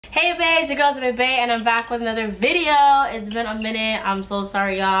Hey babes, your girl's Bae, and I'm back with another video. It's been a minute. I'm so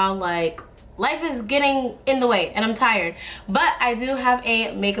sorry, y'all. Like, life is getting in the way and I'm tired. But I do have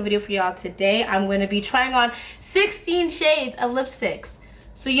a makeup video for y'all today. I'm going to be trying on 16 shades of lipsticks.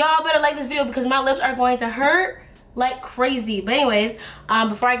 So y'all better like this video because my lips are going to hurt like crazy. But anyways,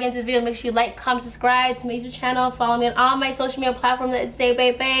 before I get into the video, make sure you like, comment, subscribe to my YouTube channel, follow me on all my social media platforms at Say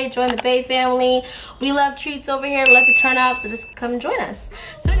Bae, join the Bae family. We love treats over here, we love to turn up, so just come join us.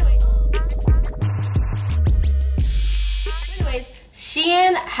 So anyways,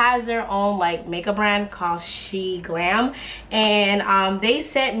 Shein has their own like makeup brand called SHEGLAM, and they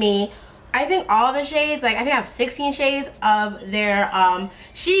sent me, I think, all the shades. Like, I think I have 16 shades of their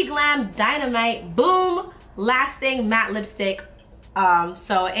SHEGLAM Dynamatte Boom Lasting Matte Lipstick.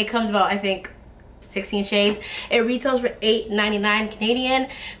 So it comes about, I think, 16 shades. It retails for $8.99 Canadian.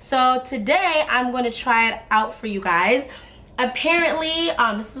 So today I'm going to try it out for you guys. Apparently,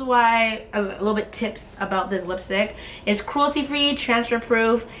 this is why a little bit tips about this lipstick. It's cruelty free, transfer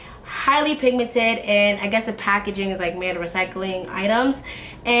proof, highly pigmented, and I guess the packaging is like made of recycling items.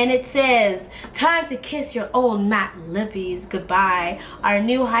 And it says, time to kiss your old matte lippies goodbye. Our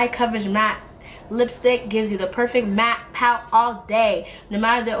new high coverage matte lipstick gives you the perfect matte pout all day, no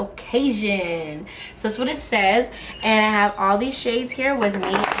matter the occasion. So that's what it says, and I have all these shades here with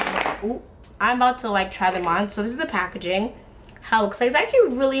me. Ooh, I'm about to like try them on. So this is the packaging, how it looks like. It's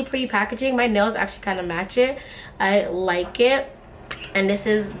actually really pretty packaging. My nails actually kind of match it. I like it. And this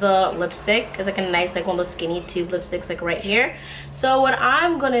is the lipstick. It's like a nice, like one of those skinny tube lipsticks, like right here. So what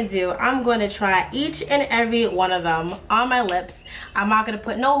I'm gonna do, I'm gonna try each and every one of them on my lips. I'm not gonna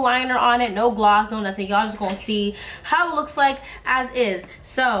put no liner on it, no gloss, no nothing. Y'all just gonna see how it looks like as is.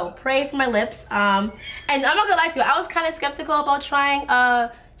 So pray for my lips. And I'm not gonna lie to you, I was kind of skeptical about trying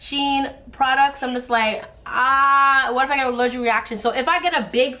Shein products. I'm just like, what if I get an allergic reaction? So if I get a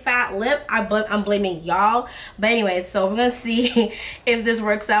big fat lip, I'm blaming y'all. But anyways, so we're gonna see if this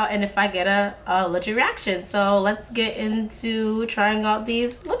works out and if I get a allergic reaction. So let's get into trying out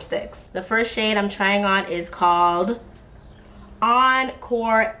these lipsticks. The first shade I'm trying on is called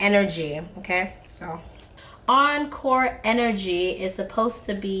Encore Energy. Okay, so Encore Energy is supposed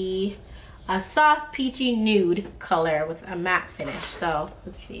to be a soft peachy nude color with a matte finish. So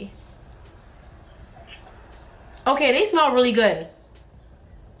let's see. Okay, they smell really good.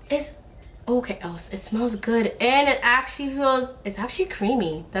 It's okay. Oh, it smells good, and it actually feels, it's actually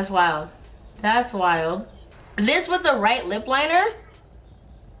creamy. That's wild. That's wild. This with the right lip liner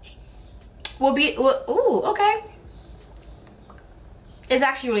will be, ooh, okay. It's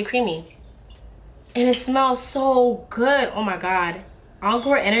actually really creamy, and it smells so good. Oh my god.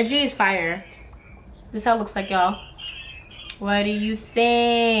 Encore Energy is fire. This is how it looks like, y'all. What do you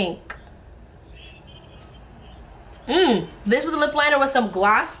think? This with a lip liner with some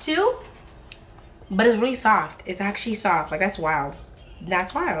gloss too, but it's really soft. It's actually soft. Like, that's wild.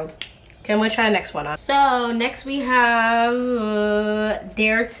 That's wild. Okay, I'm gonna try the next one on. So next we have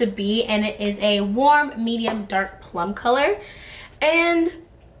Dare to Be, and it is a warm, medium, dark plum color, and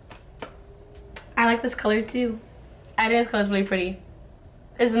I like this color too. I think this color is really pretty.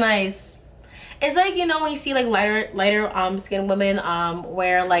 It's nice. It's like, you know, when you see like lighter skin women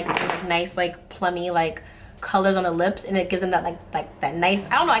wear like nice, like plummy, like colors on the lips, and it gives them that like that nice,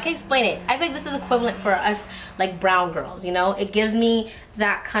 I don't know, I can't explain it. I think this is equivalent for us like brown girls, you know. It gives me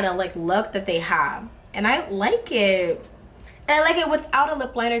that kind of like look that they have, and I like it. And I like it without a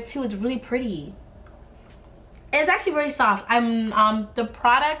lip liner too. It's really pretty. And it's actually very soft. The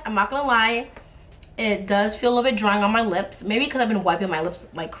product, I'm not gonna lie, it does feel a little bit drying on my lips. Maybe because I've been wiping my lips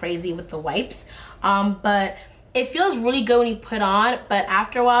like crazy with the wipes. But it feels really good when you put on, but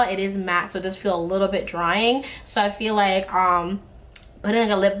after a while it is matte, so it does feel a little bit drying. So I feel like putting like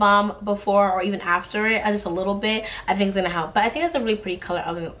a lip balm before or even after it, just a little bit, I think it's gonna help. But I think it's a really pretty color.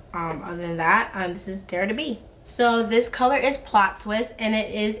 Other than that, this is Dare to Be. So this color is Plot Twist, and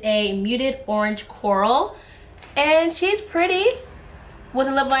it is a muted orange coral, and she's pretty with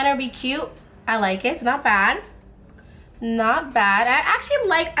a lip liner. Be cute. I like it. It's not bad. Not bad. I actually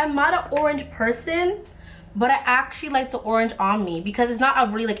like, I'm not an orange person, but I actually like the orange on me because it's not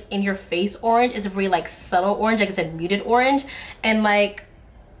a really like in your face orange. It's a really like subtle orange, like I said, muted orange. And like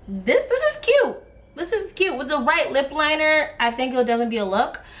this is cute. This is cute. With the right lip liner, I think it'll definitely be a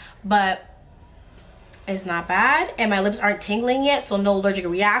look, but it's not bad. And my lips aren't tingling yet, so no allergic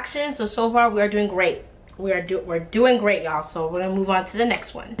reaction. So far we are doing great. We're doing great, y'all. So we're gonna move on to the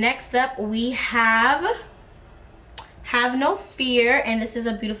next one. Next up we have No Fear, and this is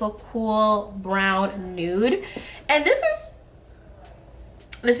a beautiful cool brown nude, and this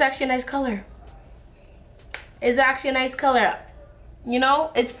is actually a nice color. It's actually a nice color. You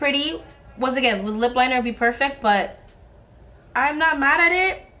know, it's pretty. Once again, with lip liner it'd be perfect, but I'm not mad at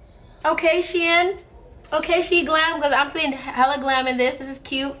it. Okay, Shein. Okay, SHEGLAM, because I'm feeling hella glam in this. This is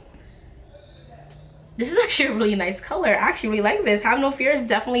cute. This is actually a really nice color. I actually really like this. Have No Fear is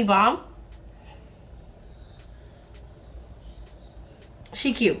definitely bomb.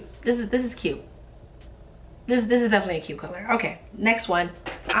 She cute. This is cute. This is definitely a cute color. Okay, next one.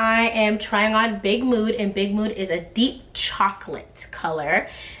 I am trying on Big Mood, and Big Mood is a deep chocolate color.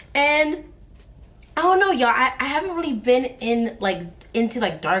 And I don't know, y'all. I haven't really been into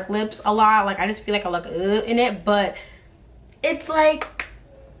like dark lips a lot. Like I just feel like I look in it, but it's like,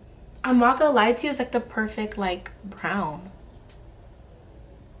 I'm not gonna lie to you, it's like the perfect like brown.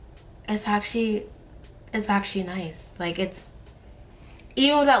 It's actually nice. Like it's,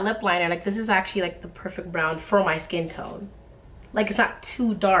 even without lip liner, like this is actually like the perfect brown for my skin tone. Like it's not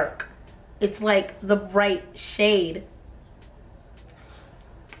too dark. It's like the bright shade.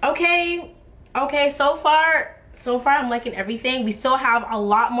 Okay, so far I'm liking everything. We still have a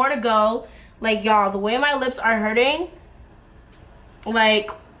lot more to go. Like y'all, the way my lips are hurting, like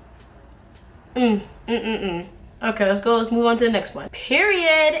okay, let's move on to the next one.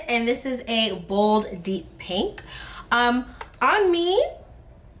 Period. And this is a bold deep pink. On me,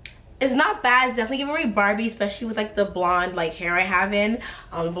 it's not bad. It's definitely giving me Barbie, especially with like the blonde like hair I have in,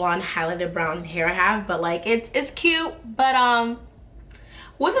 blonde highlighted brown hair I have. But like it's cute. But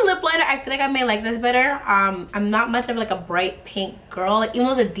with a lip liner, I feel like I may like this better. I'm not much of like a bright pink girl. Like even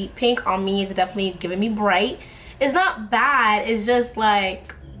though it's a deep pink, on me it's definitely giving me bright. It's not bad. It's just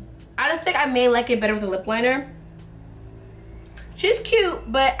like, I just think I may like it better with a lip liner. She's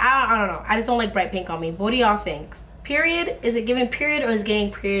cute, but I don't know. I just don't like bright pink on me. But what do y'all think? Period? Is it giving period, or is it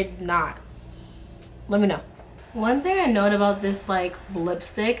getting period not? Let me know. One thing I note about this like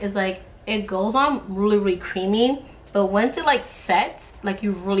lipstick is like it goes on really creamy, but once it like sets, like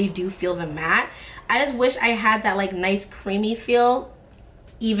you really do feel the matte. I just wish I had that like nice creamy feel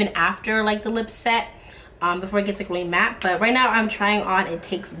even after like the lip set, before it gets like really matte. But right now I'm trying on It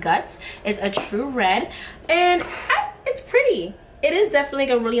Takes Guts. It's a true red, and it's pretty. It is definitely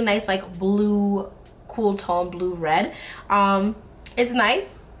like a really nice like blue, cool tone blue red. It's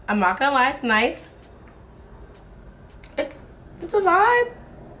nice. I'm not gonna lie, it's nice. It's a vibe.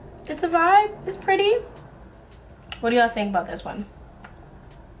 It's a vibe. It's pretty. What do y'all think about this one?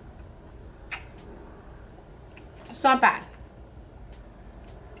 It's not bad.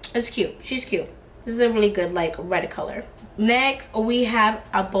 It's cute. She's cute. This is a really good like red color. Next we have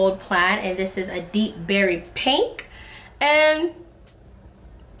a bold plaid, and this is a deep berry pink, and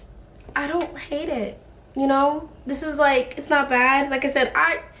I don't hate it. You know, this is like, it's not bad. Like I said,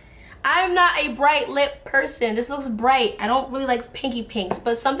 I'm not a bright lip person. This looks bright. I don't really like pinky pinks,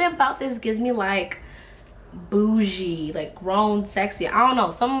 but something about this gives me like bougie, like grown sexy. I don't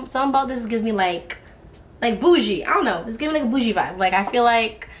know, something about this gives me like bougie. I don't know, it's giving me like a bougie vibe. Like I feel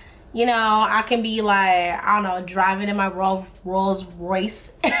like, you know, I can be like, I don't know, driving in my Rolls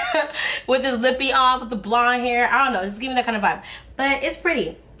Royce with this lippy on, with the blonde hair. I don't know, just give me that kind of vibe. But it's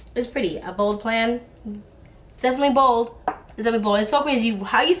pretty. It's pretty. A bold plan. It's definitely bold. It's definitely bold. It's so crazy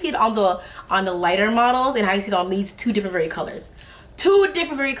how you see it on the lighter models and how you see it on me. It's two different very colors. Two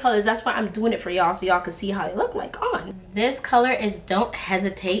different very colors. That's why I'm doing it for y'all, so y'all can see how they look like on. This color is Don't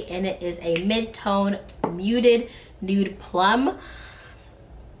Hesitate, and it is a mid-tone muted nude plum.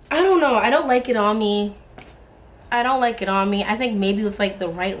 I don't know. I don't like it on me. I don't like it on me. I think maybe with like the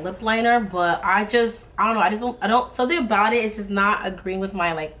right lip liner, but I don't know. I don't, something about it is just not agreeing with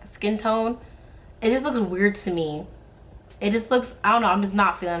my like skin tone. It just looks weird to me. It just looks, I don't know, I'm just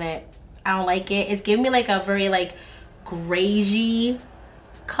not feeling it. I don't like it. It's giving me like a very like grayish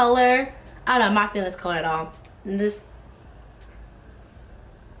color. I don't know, I'm not feeling this color at all. I'm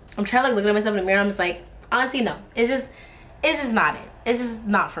trying to like look at myself in the mirror. I'm just like, honestly, no. It's just not it. It's just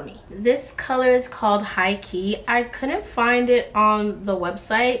not for me. This color is called High Key. I couldn't find it on the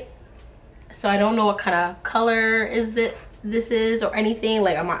website, so I don't know what kind of color is this is or anything.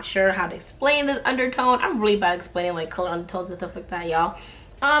 Like I'm not sure how to explain this undertone. I'm really bad at explaining like color undertones and stuff like that, y'all.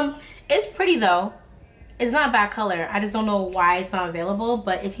 It's pretty though. It's not a bad color. I just don't know why it's not available.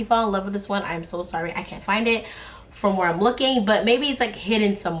 But if you fall in love with this one, I'm so sorry. I can't find it from where I'm looking, but maybe it's like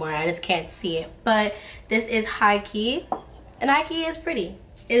hidden somewhere. I just can't see it. But this is High Key. And High Key is pretty.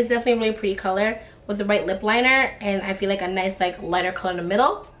 It is definitely a really pretty color with the right lip liner, and I feel like a nice like lighter color in the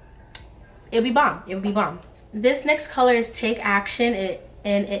middle. It'll be bomb. It would be bomb. This next color is Take Action,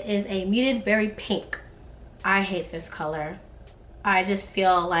 and it is a muted berry pink. I hate this color. I just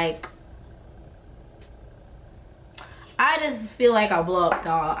feel like a blow up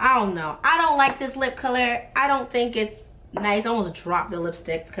doll. I don't know. I don't like this lip color. I don't think it's nice. I almost dropped the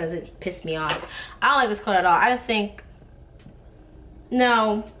lipstick because it pissed me off. I don't like this color at all. I just think,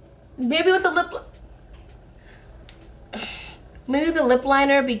 no, maybe with the lip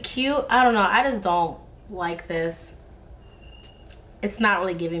liner be cute. I don't know. I just don't like this. It's not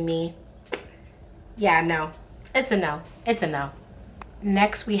really giving me. Yeah, no. It's a no. It's a no.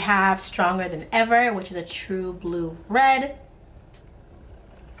 Next we have Stronger Than Ever, which is a true blue red.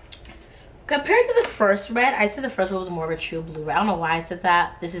 Compared to the first red, I said the first one was more of a true blue red. I don't know why I said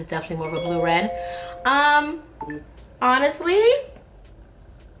that. This is definitely more of a blue red. Honestly,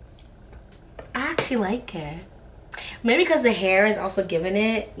 I actually like it. Maybe because the hair is also giving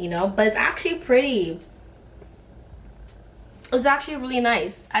it, you know, but it's actually pretty. It's actually really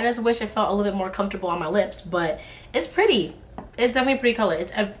nice. I just wish I felt a little bit more comfortable on my lips, but it's pretty. It's definitely a pretty color.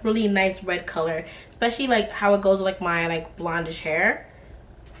 It's a really nice red color, especially like how it goes with like my like blondish hair.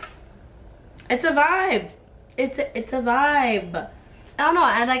 It's a vibe. It's a vibe. I don't know.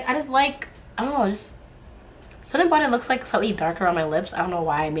 I just like, I don't know, just something about it looks like slightly darker on my lips. I don't know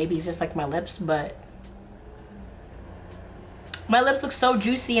why. Maybe it's just like my lips, but my lips look so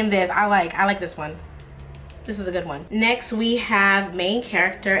juicy in this. I like this one. This is a good one. Next we have Main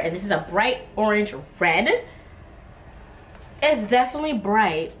Character, and this is a bright orange red. It's definitely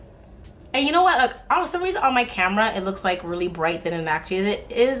bright. And you know what, like, for some reason on my camera it looks like really bright than it actually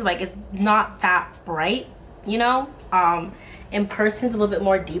is. Like, it's not that bright, you know. In person it's a little bit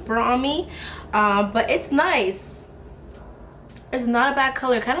more deeper on me, but it's nice. It's not a bad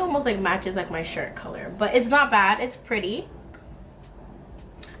color. Kind of almost like matches like my shirt color, but it's not bad. It's pretty.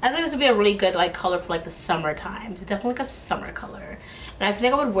 I think this would be a really good like color for like the summer times. It's definitely like a summer color. And I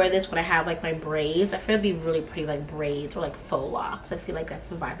think I would wear this when I have like my braids. I feel it'd be really pretty like braids or like faux locks. I feel like that's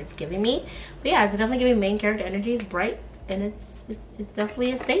the vibe it's giving me. But yeah, it's definitely giving Main Character energy. It's bright and it's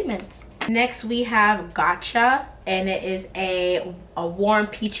definitely a statement. Next we have Gotcha, and it is a warm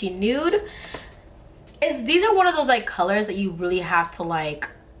peachy nude. These are one of those like colors that you really have to like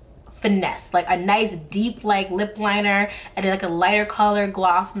finesse, like a nice deep like lip liner and then like a lighter color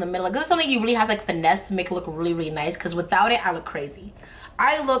gloss in the middle. Like, this is something you really have to like finesse to make it look really, really nice, because without it I look crazy.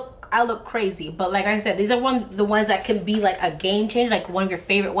 I look crazy. But like I said, these are the ones that can be like a game changer, like one of your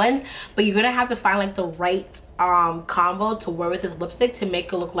favorite ones, but you're gonna have to find like the right combo to wear with this lipstick to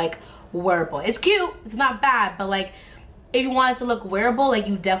make it look like wearable. It's cute, it's not bad, but like if you want it to look wearable, like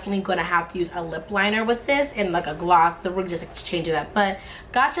you definitely gonna have to use a lip liner with this and like a gloss to really just like, change it up. But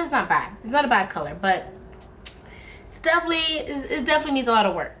Gotcha's not bad. It's not a bad color, but it definitely needs a lot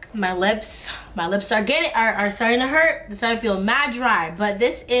of work. My lips are starting to hurt. They're starting to feel mad dry. But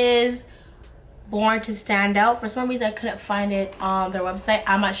this is Born to Stand Out. For some reason I couldn't find it on their website.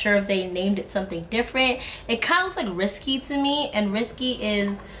 I'm not sure if they named it something different. It kind of looks like Risky to me, and Risky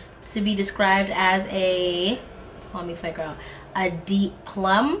is to be described as a, let me figure out, a deep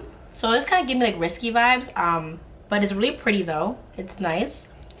plum. So this kind of gives me like Risky vibes, but it's really pretty though. It's nice.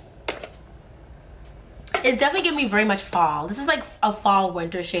 It's definitely giving me very much fall. This is like a fall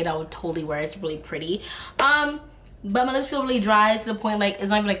winter shade I would totally wear. It's really pretty. But my lips feel really dry to the point like it's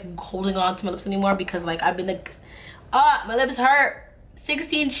not even like holding on to my lips anymore, because like I've been like, my lips hurt.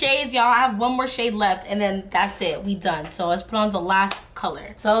 16 shades, y'all. I have one more shade left and then that's it. We done. So let's put on the last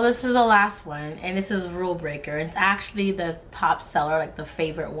color. So this is the last one, and this is Rule Breaker. It's actually the top seller, like the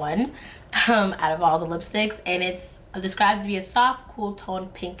favorite one out of all the lipsticks, and it's described to be a soft, cool tone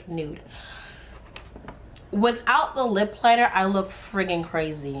pink nude. Without the lip liner, I look friggin'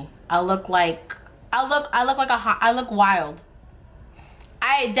 crazy. I look wild.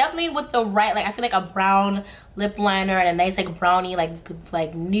 I definitely, with the right, like I feel like a brown lip liner and a nice like brownie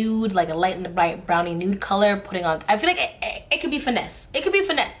like nude, like a light and bright brownie nude color putting on, I feel like it could be finessed. It could be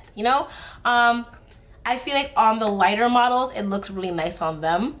finessed, you know. I feel like on the lighter models it looks really nice on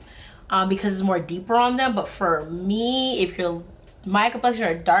them because it's more deeper on them. But for me, if you're my complexion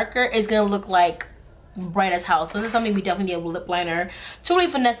or darker, it's gonna look like bright as hell. So this is something we definitely need a lip liner to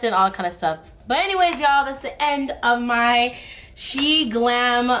really finesse it and all that kind of stuff. But anyways, y'all, that's the end of my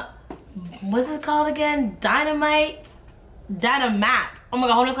SHEGLAM, what's it called again? Dynamatte. Oh my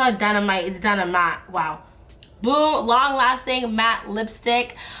god, it's called Dynamatte. It's Dynamatte. Wow. Boom, long lasting matte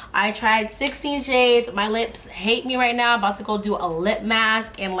lipstick. I tried 16 shades. My lips hate me right now. I'm about to go do a lip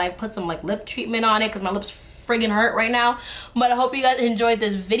mask and like put some like lip treatment on it because my lips friggin' hurt right now. But I hope you guys enjoyed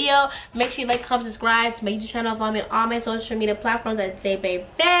this video. Make sure you like, comment, subscribe to my YouTube channel, follow me on all my social media platforms at Say Baby.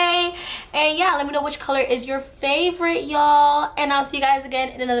 And yeah, let me know which color is your favorite, y'all, and I'll see you guys again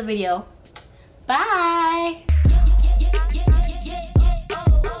in another video. Bye.